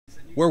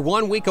We're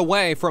 1 week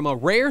away from a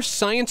rare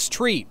science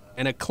treat,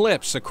 an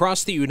eclipse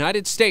across the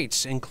United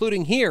States,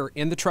 including here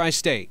in the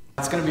tri-state.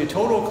 It's going to be a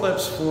total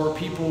eclipse for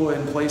people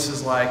in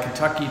places like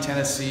Kentucky,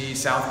 Tennessee,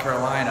 South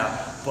Carolina,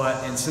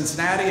 but in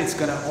Cincinnati it's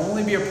going to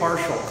only be a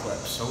partial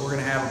eclipse, so we're going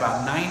to have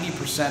about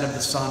 90% of the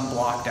sun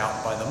blocked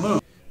out by the moon.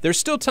 There's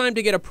still time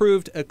to get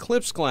approved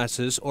eclipse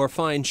glasses or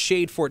find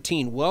shade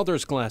 14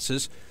 welders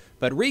glasses,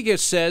 but Regas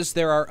says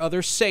there are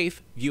other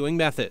safe viewing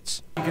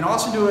methods. You can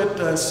also do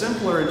it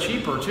simpler and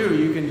cheaper too.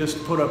 You can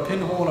just put a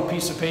pinhole in a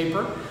piece of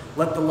paper,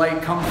 let the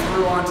light come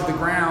through onto the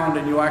ground,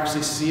 and you'll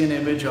actually see an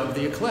image of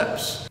the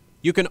eclipse.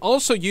 You can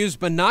also use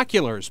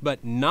binoculars,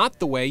 but not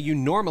the way you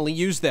normally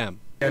use them.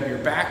 You have your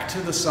back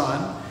to the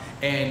sun,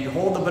 and you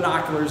hold the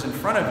binoculars in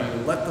front of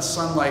you, let the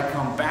sunlight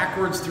come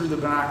backwards through the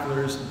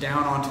binoculars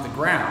down onto the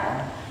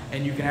ground,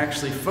 and you can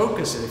actually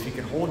focus it if you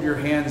can hold your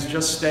hands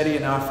just steady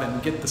enough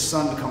and get the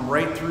sun to come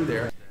right through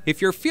there.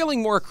 If you're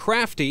feeling more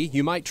crafty,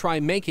 you might try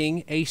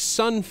making a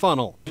sun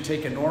funnel. You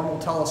take a normal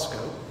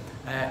telescope,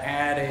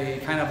 add a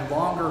kind of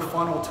longer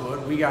funnel to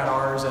it. We got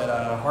ours at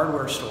a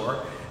hardware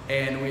store,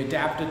 and we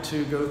adapt it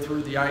to go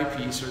through the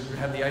eyepiece, or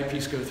have the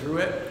eyepiece go through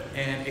it,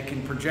 and it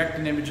can project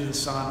an image of the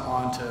sun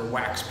onto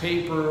wax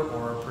paper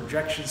or a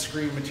projection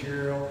screen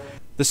material.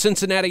 The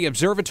Cincinnati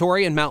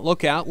Observatory in Mount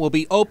Lookout will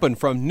be open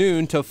from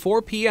noon to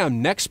 4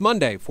 p.m. next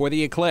Monday for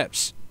the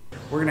eclipse.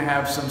 We're going to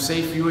have some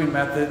safe viewing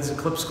methods,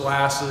 eclipse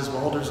glasses,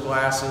 welders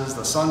glasses,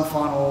 the sun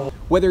funnel.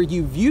 Whether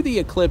you view the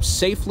eclipse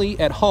safely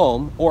at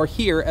home or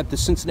here at the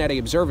Cincinnati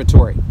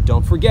Observatory,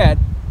 don't forget,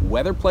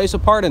 weather plays a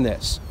part in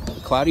this. A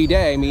cloudy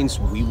day means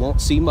we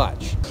won't see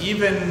much.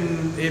 Even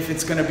if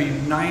it's going to be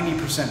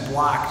 90%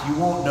 blocked, you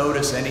won't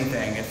notice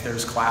anything if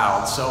there's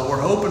clouds. So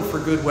we're hoping for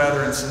good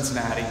weather in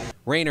Cincinnati.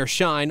 Rain or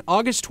shine,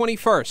 August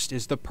 21st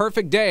is the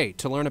perfect day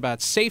to learn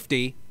about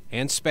safety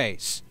and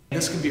space.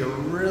 This can be a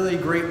really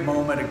great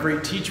moment, a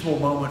great teachable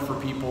moment for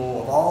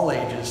people of all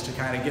ages to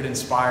kind of get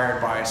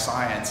inspired by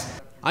science.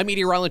 I'm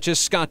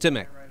meteorologist Scott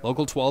Dimick,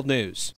 Local 12 News.